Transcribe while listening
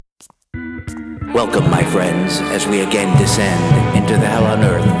Welcome, my friends, as we again descend into the hell on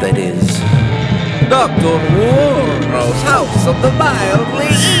earth that is Dr. Warno's House of the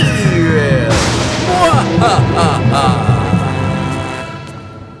Mildly Evil.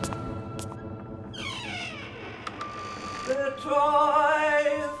 The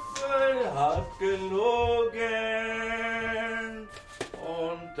Teufel hat gelogen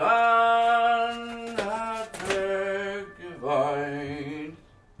und dann hat geweint.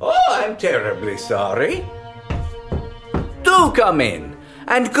 Oh, I'm terribly sorry. Do come in,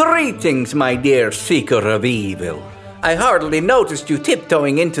 and greetings, my dear seeker of evil. I hardly noticed you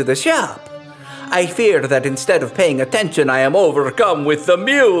tiptoeing into the shop. I fear that instead of paying attention, I am overcome with the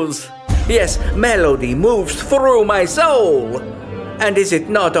muse. Yes, melody moves through my soul. And is it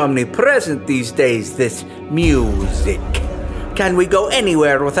not omnipresent these days, this music? Can we go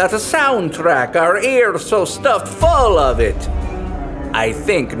anywhere without a soundtrack, our ears so stuffed full of it? I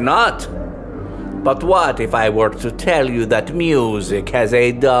think not. But what if I were to tell you that music has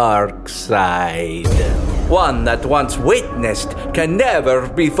a dark side? One that once witnessed can never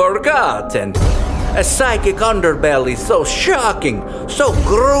be forgotten. A psychic underbelly so shocking, so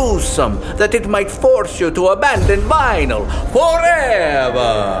gruesome, that it might force you to abandon vinyl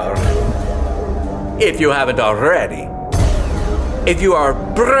forever. If you haven't already. If you are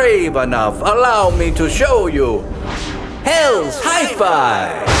brave enough, allow me to show you Hell's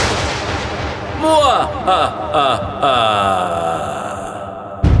Hi-Fi!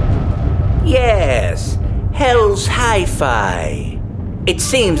 Yes, Hell's Hi-Fi. It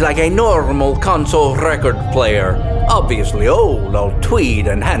seems like a normal console record player, obviously old, all tweed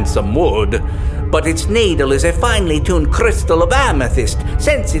and handsome wood, but its needle is a finely tuned crystal of amethyst,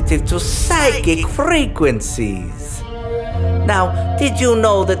 sensitive to psychic frequencies. Now, did you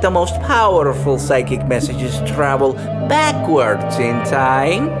know that the most powerful psychic messages travel backwards in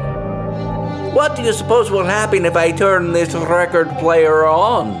time? What do you suppose will happen if I turn this record player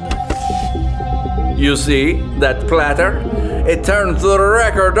on? You see that platter? It turns the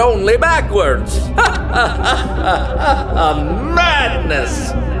record only backwards.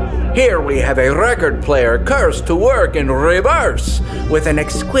 Madness! Here we have a record player cursed to work in reverse, with an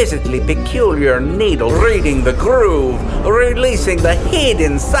exquisitely peculiar needle reading the groove, releasing the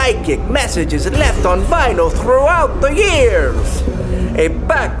hidden psychic messages left on vinyl throughout the years. A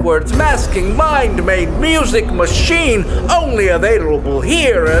backwards masking mind-made music machine only available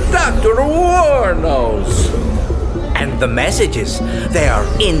here at Dr. Warno's. And the messages, they are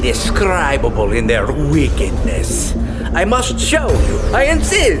indescribable in their wickedness. I must show you, I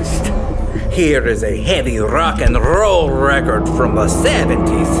insist. Here is a heavy rock and roll record from the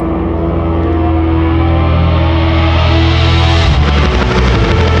 70s.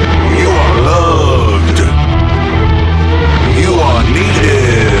 You are loved. You are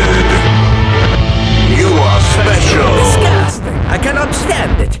needed. You are special. Disgusting. I cannot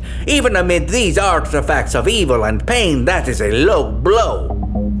stand it. Even amid these artifacts of evil and pain, that is a low blow.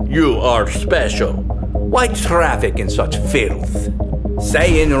 You are special. Why traffic in such filth?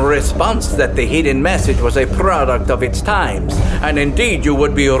 Say in response that the hidden message was a product of its times, and indeed you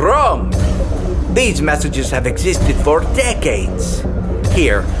would be wrong. These messages have existed for decades.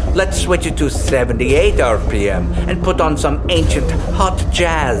 Here, let's switch it to 78 RPM and put on some ancient hot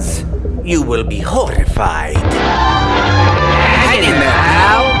jazz. You will be horrified. Hang in there,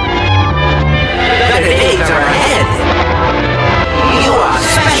 Al. The days are ahead. You are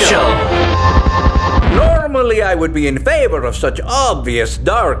special. Normally, I would be in favor of such obvious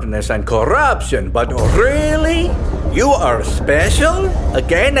darkness and corruption, but really? You are special?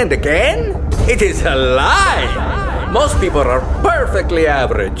 Again and again? It is a lie! Most people are perfectly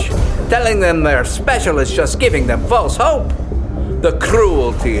average. Telling them they're special is just giving them false hope. The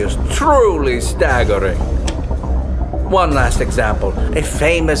cruelty is truly staggering. One last example, a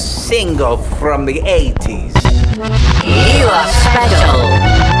famous single from the 80s. You are special.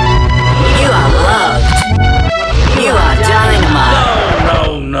 You are loved. You are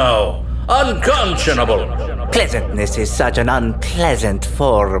dynamite. No. Unconscionable. Pleasantness is such an unpleasant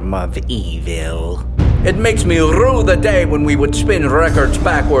form of evil. It makes me rue the day when we would spin records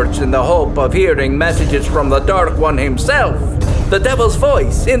backwards in the hope of hearing messages from the Dark One himself. The devil's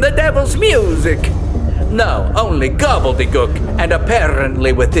voice in the devil's music. No, only gobbledygook, and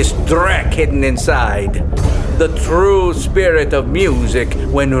apparently with this dreck hidden inside. The true spirit of music,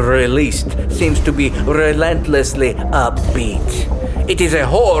 when released, seems to be relentlessly upbeat. It is a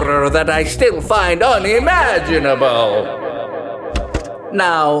horror that I still find unimaginable.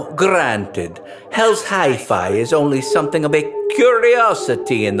 Now, granted, Hell's Hi-Fi is only something of a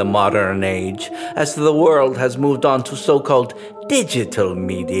curiosity in the modern age, as the world has moved on to so-called digital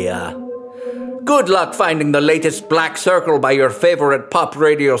media. Good luck finding the latest Black Circle by your favorite pop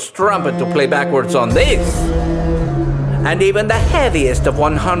radio strumpet to play backwards on this. And even the heaviest of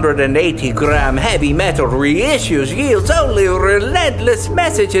 180-gram heavy metal reissues yields only relentless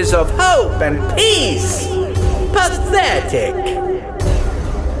messages of hope and peace. Pathetic.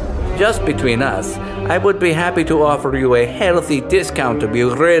 Just between us, I would be happy to offer you a healthy discount to be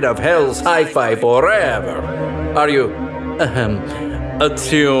rid of hell's hi-fi forever. Are you,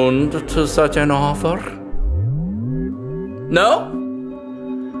 attuned to such an offer? No?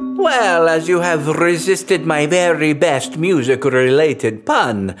 Well, as you have resisted my very best music-related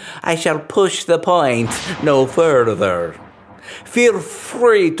pun, I shall push the point no further. Feel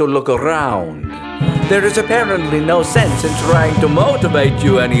free to look around. There is apparently no sense in trying to motivate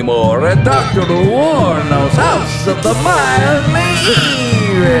you anymore at Dr. Warno's House of the Mildly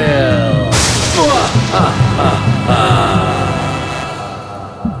Evil.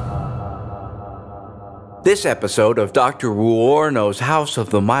 This episode of Dr. Warno's House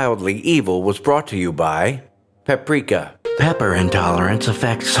of the Mildly Evil was brought to you by Paprika. Pepper intolerance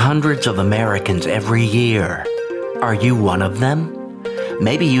affects hundreds of Americans every year. Are you one of them?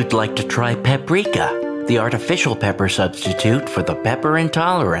 Maybe you'd like to try Paprika, the artificial pepper substitute for the pepper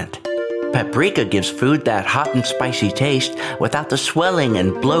intolerant. Paprika gives food that hot and spicy taste without the swelling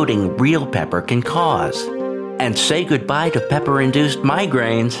and bloating real pepper can cause. And say goodbye to pepper-induced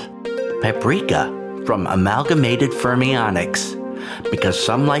migraines. Paprika from Amalgamated Fermionics. Because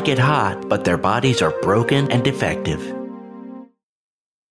some like it hot, but their bodies are broken and defective.